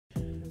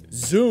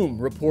Zoom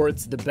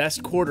reports the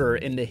best quarter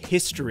in the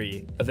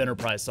history of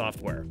enterprise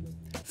software.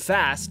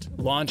 Fast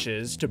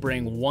launches to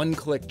bring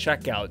one-click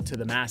checkout to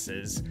the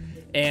masses,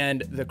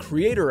 and the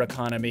creator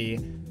economy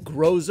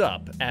grows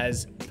up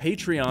as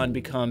Patreon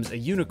becomes a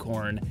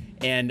unicorn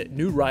and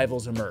new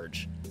rivals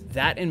emerge.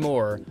 That and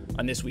more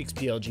on this week's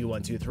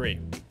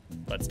PLG123.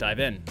 Let's dive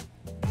in.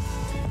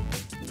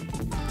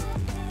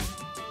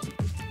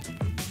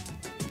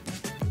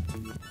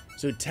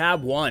 So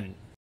tab 1.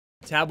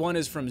 Tab 1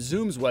 is from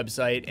Zoom's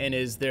website and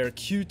is their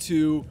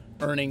Q2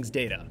 earnings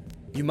data.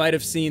 You might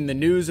have seen the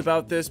news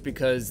about this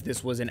because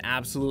this was an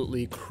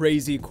absolutely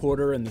crazy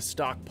quarter and the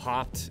stock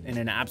popped in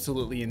an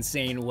absolutely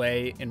insane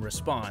way in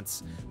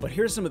response. But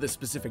here's some of the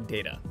specific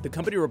data. The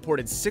company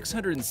reported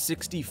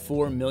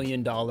 $664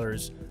 million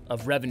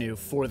of revenue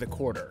for the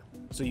quarter.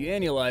 So you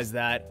annualize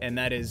that, and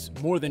that is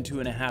more than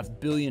 $2.5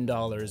 billion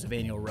of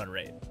annual run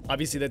rate.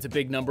 Obviously, that's a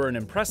big number and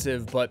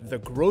impressive, but the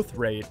growth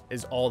rate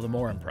is all the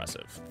more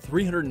impressive.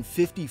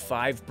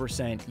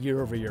 355%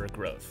 year-over-year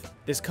growth.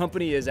 This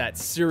company is at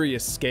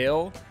serious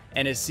scale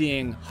and is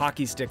seeing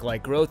hockey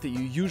stick-like growth that you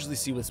usually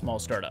see with small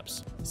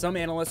startups. Some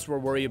analysts were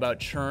worried about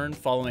churn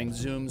following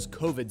Zoom's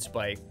COVID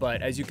spike,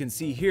 but as you can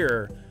see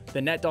here,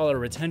 the net dollar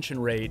retention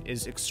rate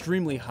is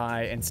extremely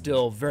high and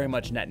still very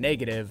much net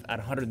negative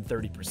at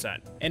 130%.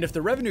 And if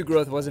the revenue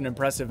growth wasn't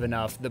impressive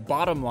enough, the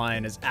bottom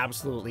line is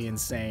absolutely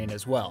insane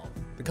as well.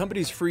 The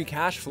company's free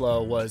cash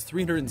flow was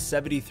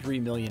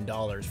 $373 million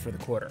for the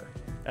quarter.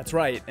 That's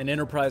right, an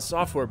enterprise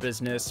software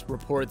business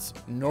reports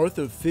north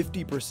of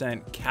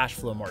 50% cash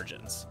flow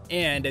margins.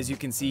 And as you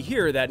can see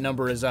here, that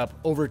number is up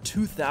over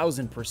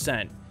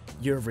 2,000%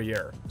 year over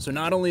year. So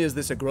not only is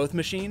this a growth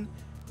machine,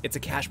 it's a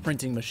cash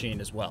printing machine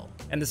as well.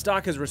 And the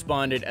stock has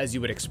responded as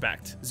you would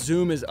expect.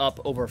 Zoom is up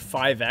over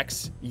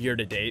 5x year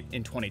to date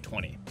in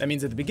 2020. That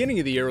means at the beginning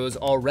of the year, it was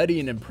already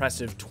an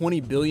impressive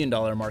 $20 billion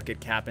market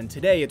cap, and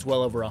today it's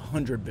well over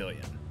 $100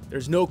 billion.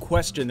 There's no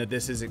question that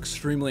this is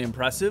extremely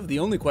impressive. The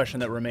only question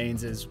that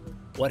remains is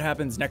what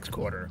happens next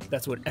quarter?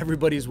 That's what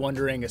everybody's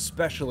wondering,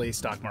 especially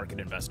stock market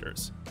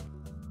investors.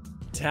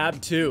 Tab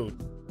 2.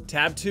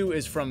 Tab 2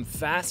 is from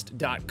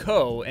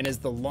Fast.co and is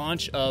the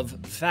launch of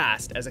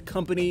Fast as a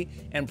company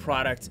and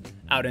product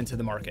out into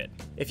the market.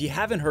 If you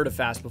haven't heard of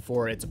Fast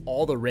before, it's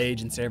all the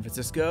rage in San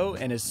Francisco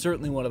and is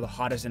certainly one of the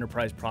hottest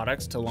enterprise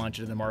products to launch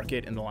into the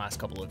market in the last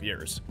couple of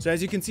years. So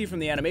as you can see from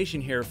the animation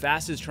here,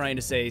 Fast is trying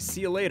to say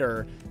see you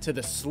later to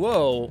the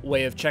slow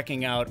way of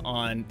checking out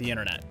on the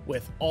internet,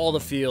 with all the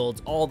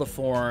fields, all the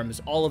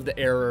forms, all of the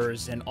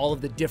errors, and all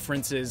of the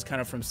differences kind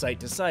of from site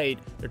to site.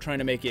 They're trying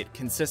to make it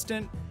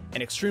consistent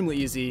and extremely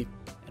easy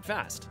and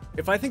fast.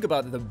 If I think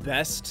about the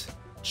best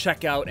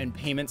checkout and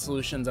payment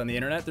solutions on the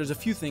internet, there's a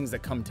few things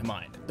that come to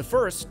mind. The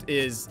first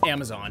is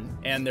Amazon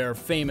and their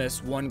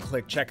famous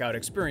one-click checkout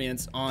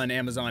experience on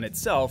Amazon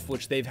itself,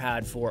 which they've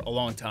had for a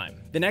long time.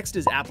 The next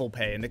is Apple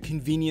Pay and the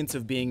convenience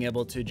of being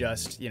able to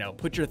just,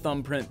 put your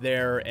thumbprint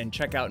there and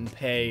check out and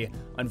pay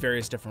on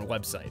various different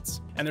websites.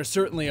 And there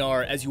certainly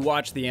are, as you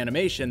watch the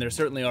animation, there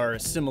certainly are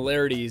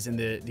similarities in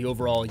the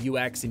overall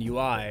UX and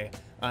UI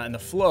and the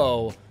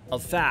flow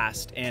of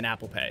Fast and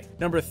Apple Pay.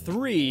 Number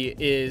 3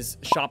 is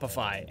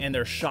Shopify and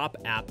their Shop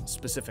app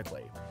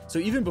specifically. So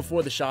even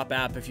before the Shop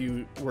app, if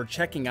you were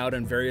checking out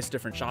on various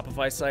different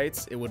Shopify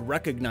sites, it would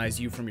recognize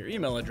you from your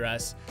email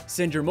address,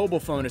 send your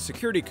mobile phone a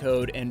security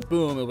code, and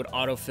boom, it would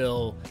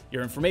autofill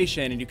your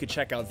information and you could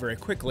check out very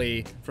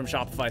quickly from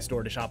Shopify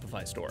store to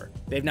Shopify store.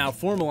 They've now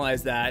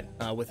formalized that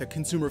with a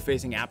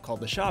consumer-facing app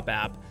called the Shop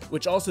app,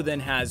 which also then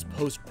has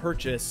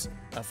post-purchase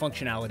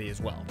functionality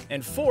as well.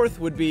 And fourth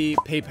would be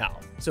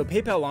PayPal. So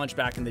PayPal launched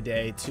back in the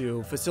day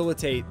to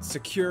facilitate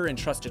secure and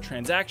trusted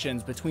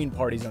transactions between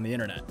parties on the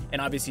internet.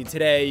 And obviously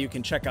today you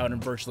can check out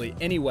on virtually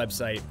any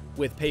website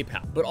with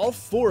PayPal. But all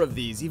 4 of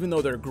these, even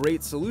though they're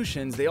great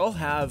solutions, they all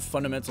have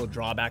fundamental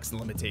drawbacks and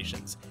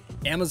limitations.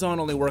 Amazon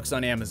only works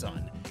on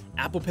Amazon.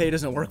 Apple Pay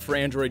doesn't work for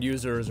Android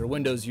users or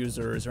Windows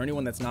users or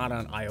anyone that's not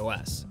on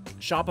iOS.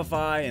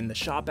 Shopify and the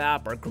Shop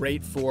app are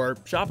great for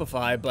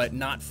Shopify, but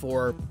not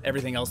for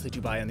everything else that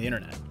you buy on the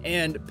internet.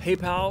 And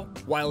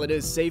PayPal, while it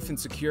is safe and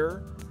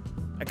secure,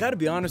 I gotta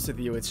be honest with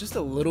you, it's just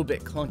a little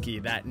bit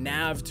clunky. That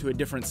nav to a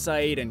different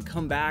site and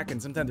come back,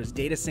 and sometimes there's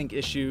data sync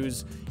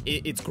issues.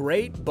 It's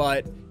great,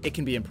 but it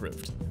can be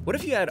improved. What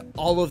if you had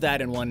all of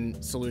that in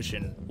one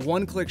solution?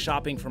 One-click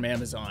shopping from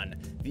Amazon,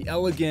 the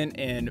elegant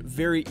and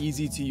very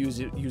easy to use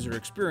user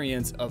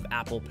experience of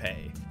Apple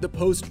Pay, the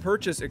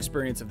post-purchase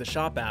experience of the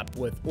Shop app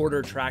with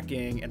order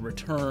tracking and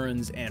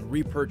returns and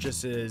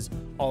repurchases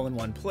all in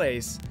one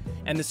place,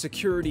 and the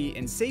security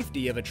and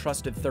safety of a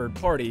trusted third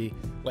party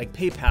like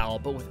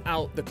PayPal, but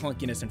without the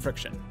clunkiness and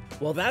friction.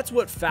 Well, that's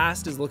what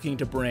Fast is looking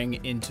to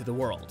bring into the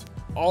world.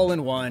 All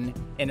in one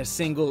in a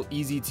single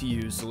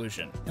easy-to-use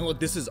solution. And look,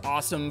 this is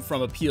awesome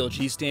from a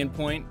PLG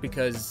standpoint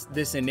because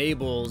this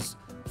enables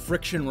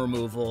friction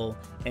removal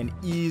and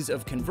ease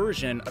of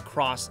conversion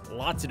across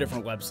lots of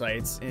different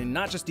websites, and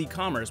not just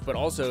e-commerce, but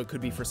also it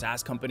could be for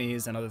SaaS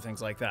companies and other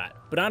things like that.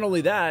 But not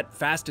only that,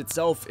 Fast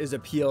itself is a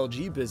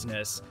PLG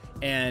business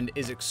and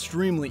is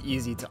extremely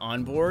easy to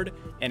onboard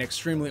and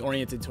extremely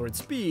oriented towards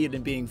speed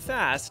and being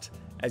fast,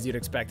 as you'd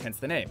expect, hence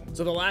the name.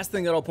 So the last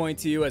thing that I'll point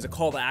to you as a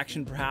call to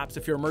action, perhaps,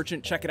 if you're a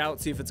merchant, check it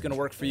out, see if it's gonna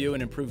work for you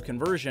and improve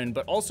conversion.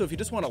 But also, if you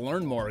just wanna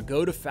learn more,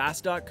 go to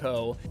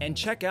fast.co and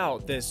check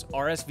out this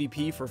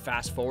RSVP for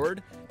Fast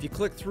Forward. If you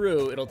click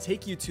through, it'll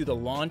take you to the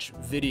launch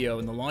video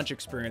and the launch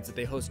experience that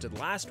they hosted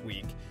last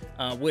week,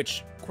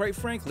 which, quite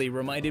frankly,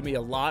 reminded me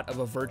a lot of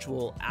a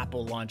virtual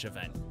Apple launch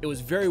event. It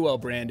was very well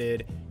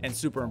branded and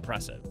super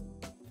impressive.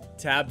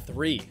 Tab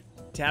 3.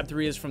 Tab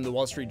 3 is from the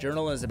Wall Street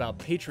Journal and is about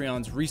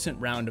Patreon's recent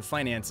round of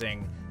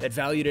financing that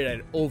valued it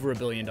at over $1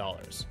 billion.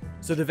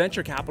 So the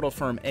venture capital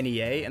firm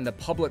NEA and the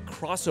public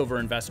crossover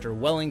investor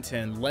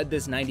Wellington led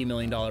this $90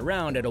 million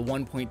round at a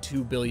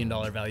 $1.2 billion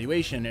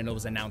valuation, and it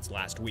was announced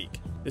last week.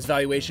 This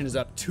valuation is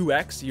up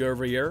 2x year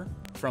over year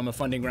from a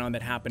funding round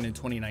that happened in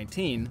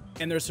 2019,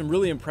 and there's some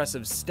really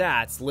impressive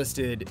stats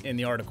listed in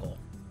the article.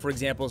 For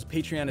example,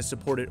 Patreon has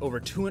supported over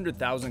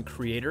 200,000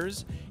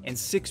 creators and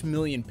 6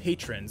 million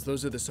patrons,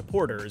 those are the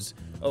supporters,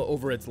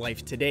 over its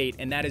life to date,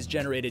 and that has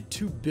generated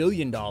 $2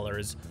 billion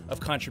of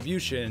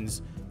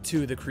contributions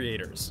to the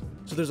creators.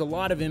 So there's a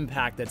lot of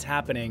impact that's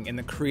happening in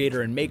the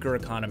creator and maker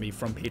economy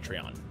from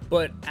Patreon.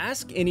 But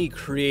ask any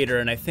creator,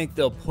 and I think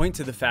they'll point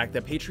to the fact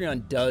that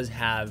Patreon does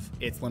have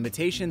its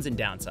limitations and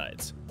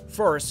downsides.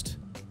 First,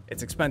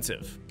 it's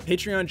expensive.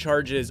 Patreon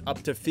charges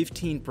up to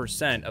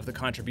 15% of the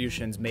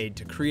contributions made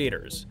to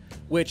creators,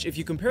 which, if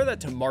you compare that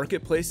to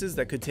marketplaces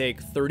that could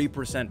take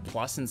 30%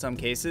 plus in some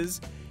cases,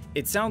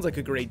 it sounds like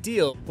a great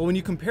deal. But when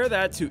you compare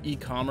that to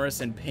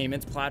e-commerce and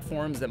payments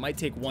platforms that might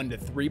take 1 to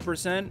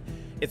 3%,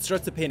 it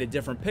starts to paint a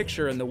different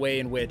picture in the way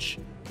in which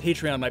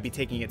Patreon might be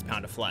taking its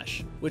pound of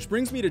flesh. Which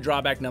brings me to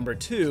drawback number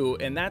 2,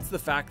 and that's the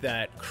fact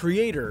that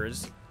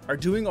creators are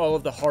doing all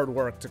of the hard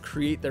work to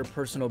create their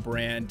personal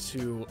brand,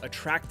 to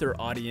attract their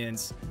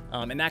audience,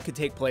 and that could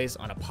take place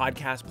on a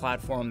podcast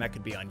platform, that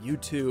could be on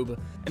YouTube.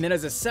 And then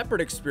as a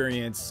separate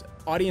experience,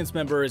 audience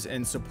members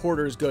and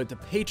supporters go to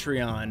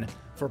Patreon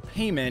for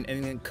payment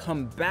and then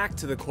come back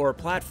to the core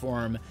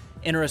platform,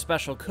 enter a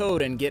special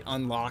code, and get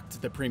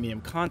unlocked the premium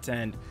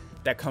content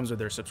that comes with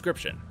their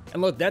subscription.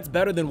 And look, that's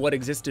better than what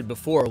existed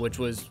before, which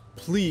was,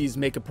 please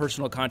make a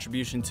personal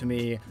contribution to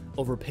me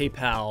over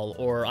PayPal,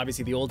 or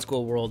obviously the old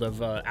school world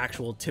of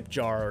actual tip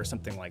jar or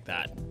something like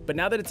that. But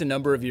now that it's a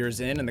number of years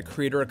in and the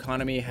creator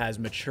economy has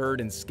matured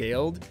and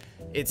scaled,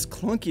 its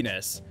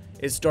clunkiness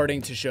is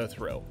starting to show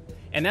through.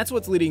 And that's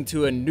what's leading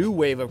to a new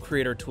wave of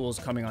creator tools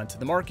coming onto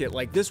the market,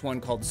 like this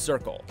one called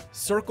Circle.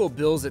 Circle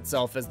bills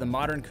itself as the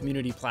modern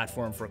community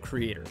platform for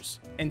creators.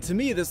 And to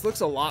me, this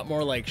looks a lot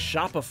more like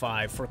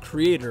Shopify for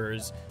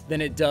creators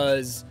than it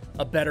does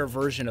a better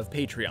version of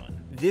Patreon.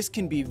 This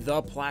can be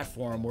the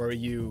platform where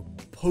you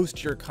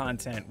post your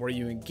content, where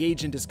you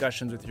engage in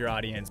discussions with your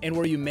audience, and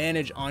where you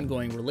manage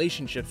ongoing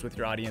relationships with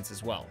your audience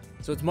as well.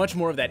 So it's much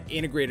more of that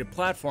integrated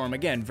platform,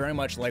 again, very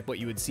much like what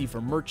you would see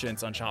for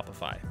merchants on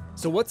Shopify.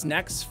 So what's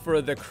next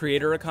for the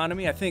creator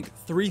economy? I think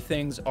 3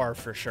 things are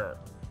for sure.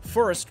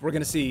 First, we're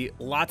going to see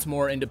lots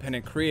more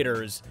independent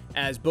creators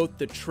as both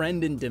the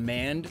trend and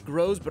demand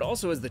grows, but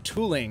also as the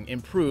tooling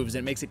improves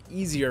and it makes it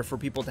easier for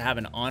people to have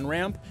an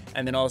on-ramp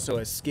and then also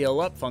a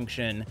scale-up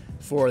function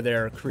for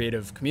their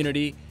creative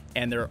community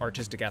and their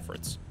artistic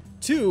efforts.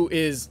 2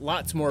 is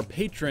lots more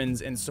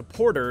patrons and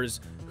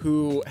supporters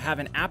who have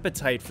an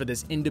appetite for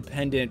this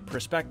independent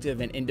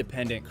perspective and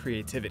independent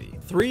creativity.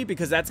 3,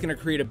 because that's gonna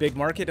create a big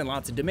market and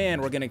lots of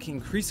demand, we're gonna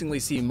increasingly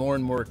see more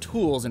and more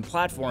tools and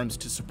platforms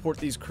to support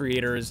these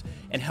creators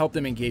and help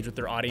them engage with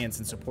their audience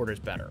and supporters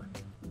better.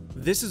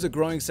 This is a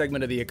growing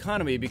segment of the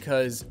economy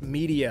because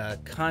media,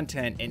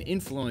 content, and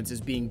influence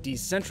is being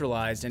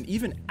decentralized and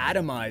even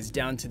atomized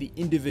down to the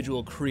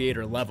individual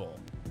creator level.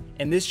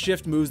 And this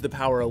shift moves the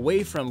power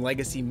away from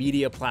legacy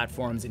media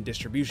platforms and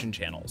distribution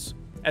channels,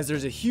 as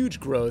there's a huge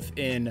growth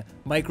in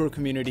micro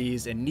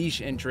communities and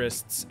niche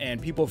interests and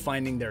people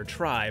finding their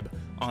tribe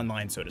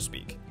online, so to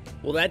speak.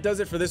 Well, that does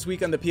it for this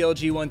week on the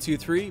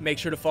PLG123. Make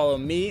sure to follow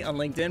me on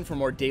LinkedIn for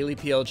more daily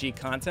PLG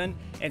content,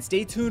 and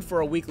stay tuned for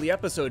our weekly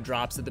episode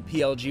drops of the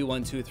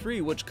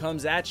PLG123, which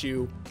comes at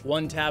you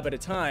 1 tab at a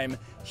time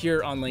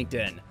here on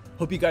LinkedIn.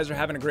 Hope you guys are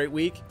having a great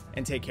week,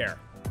 and take care.